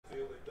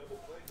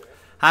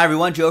Hi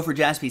everyone, Joe for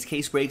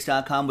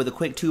JaspysCaseBreaks.com with a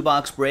quick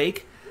two-box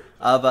break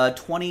of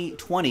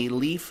 2020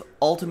 Leaf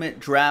Ultimate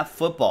Draft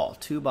Football.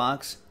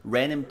 Two-box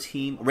random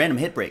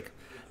hit break,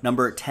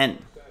 number 10.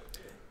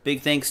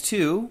 Big thanks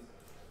to...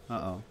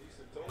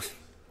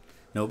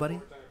 Nobody?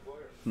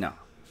 No.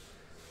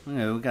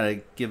 We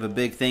gotta give a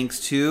big thanks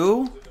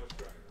to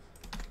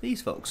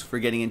these folks for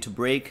getting into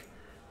break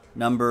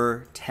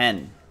number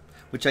 10,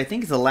 which I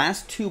think is the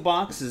last two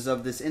boxes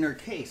of this inner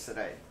case that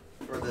I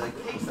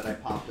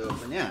popped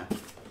open. Yeah.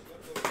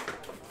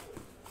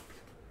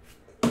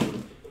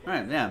 All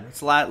right, yeah,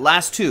 it's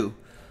last two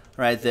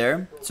right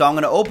there. So I'm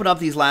going to open up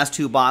these last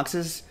two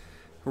boxes.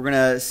 We're going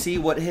to see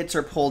what hits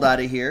are pulled out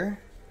of here.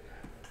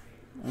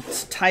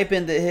 Let's type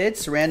in the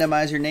hits,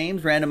 randomize your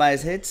names,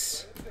 randomize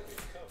hits,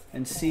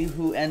 and see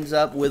who ends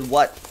up with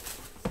what.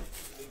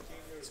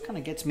 This kind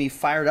of gets me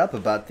fired up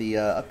about the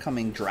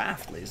upcoming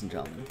draft, ladies and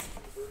gentlemen.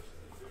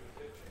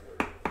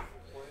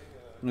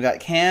 We got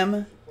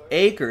Cam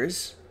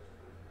Akers,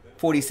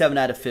 47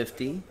 out of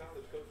 50.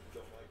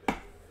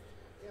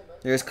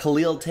 There's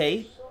Khalil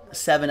Tate,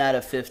 7 out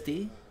of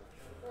 50.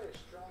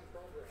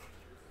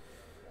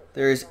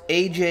 There's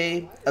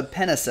AJ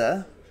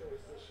Epinesa,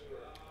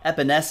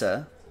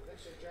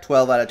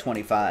 12 out of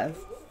 25.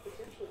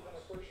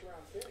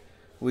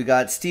 We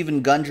got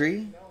Stephen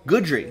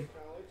Goodry,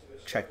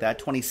 check that,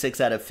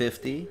 26 out of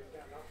 50.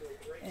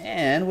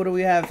 And what do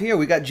we have here?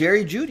 We got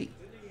Jerry Jeudy,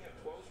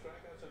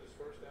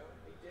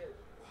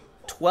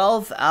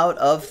 12 out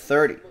of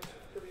 30.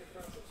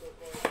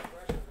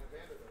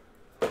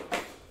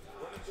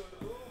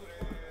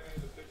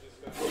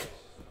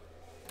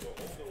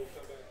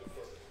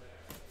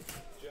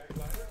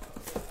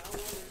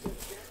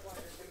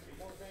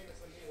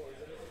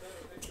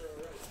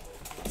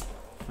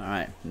 All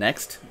right,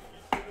 next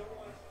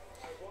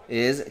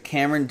is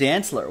Cameron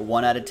Dantzler,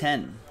 1 out of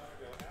 10.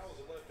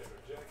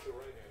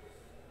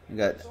 We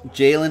got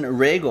Jalen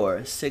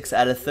Reagor, 6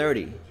 out of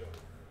 30.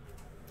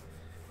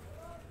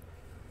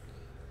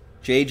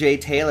 J.J.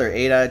 Taylor,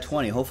 8 out of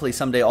 20. Hopefully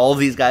someday all of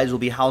these guys will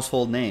be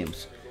household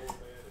names.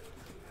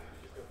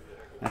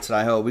 That's what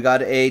I hope. We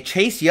got a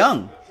Chase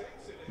Young.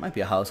 Might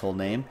be a household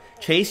name.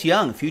 Chase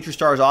Young, Future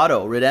Stars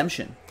Auto,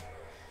 Redemption.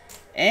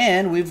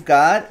 And we've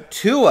got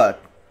Tua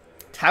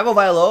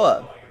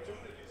Tagovailoa,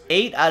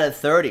 8 out of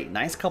 30.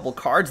 Nice couple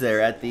cards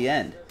there at the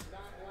end.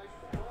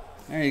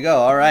 There you go.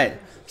 All right.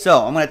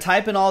 So I'm going to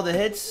type in all the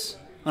hits.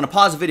 I'm going to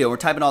pause the video. We're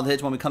typing all the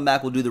hits. When we come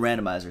back, we'll do the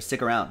randomizer.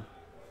 Stick around.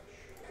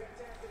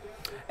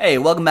 Hey,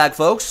 welcome back,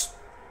 folks.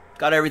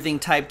 Got everything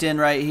typed in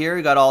right here.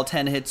 We got all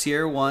 10 hits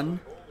here. 1,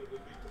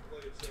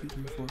 2,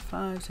 3, 4,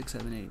 5, 6,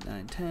 7, 8,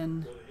 9,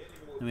 10.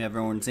 Then we have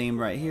everyone's name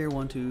right here.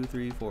 1, 2,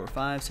 3, 4,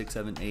 5, 6,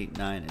 7, 8,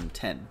 9, and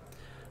 10.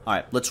 All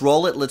right, let's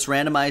roll it. Let's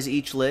randomize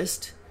each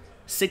list.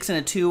 6 and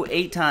a 2,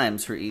 8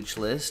 times for each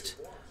list.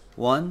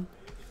 1,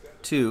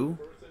 2,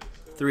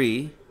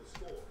 3,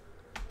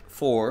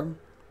 4,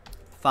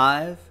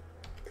 5,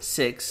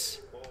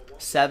 6,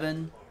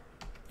 7,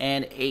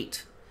 and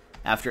 8.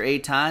 After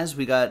 8 times,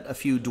 we got a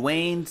few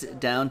Dwayne's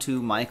down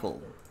to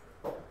Michael.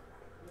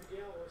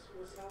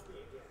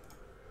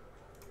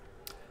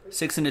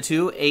 6 and a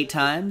 2, 8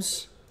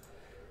 times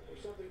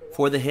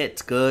for the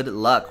hits. Good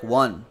luck.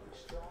 1,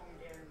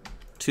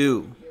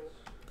 2,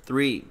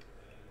 3,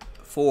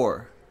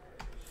 4,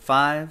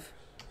 5,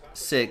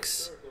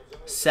 6,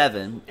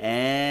 7,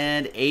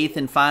 and 8th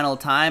and final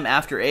time.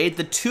 After 8,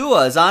 the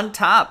Tua is on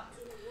top.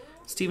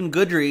 Stephen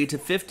Goodry to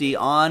 50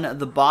 on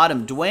the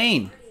bottom.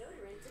 Dwayne.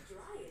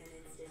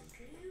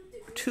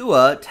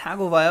 Tua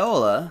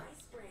Tagovailoa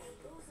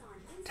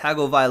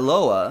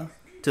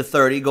to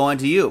 30 going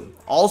to you.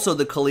 Also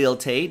the Khalil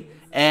Tate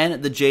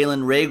and the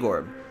Jalen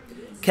Reagor.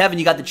 Kevin,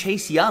 you got the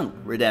Chase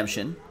Young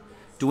redemption.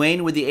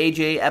 Dwayne with the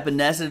AJ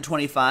Epinesa to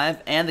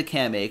 25 and the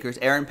Cam Akers.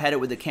 Aaron Pettit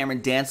with the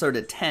Cameron Dantzler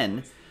to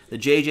 10. The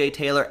J.J.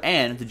 Taylor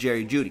and the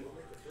Jerry Jeudy.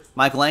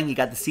 Michael Lang, you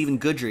got the Stephen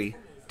Goodry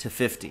to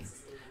 50.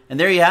 And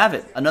there you have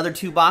it. Another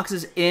 2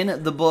 boxes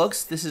in the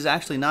books. This is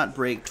actually not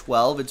break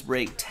 12. It's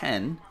break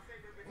 10.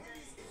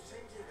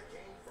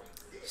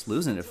 Just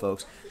losing it,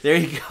 folks. There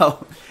you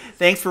go.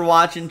 Thanks for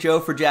watching. Joe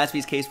for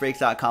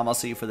JaspysCaseBreaks.com. I'll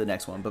see you for the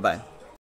next one. Bye-bye.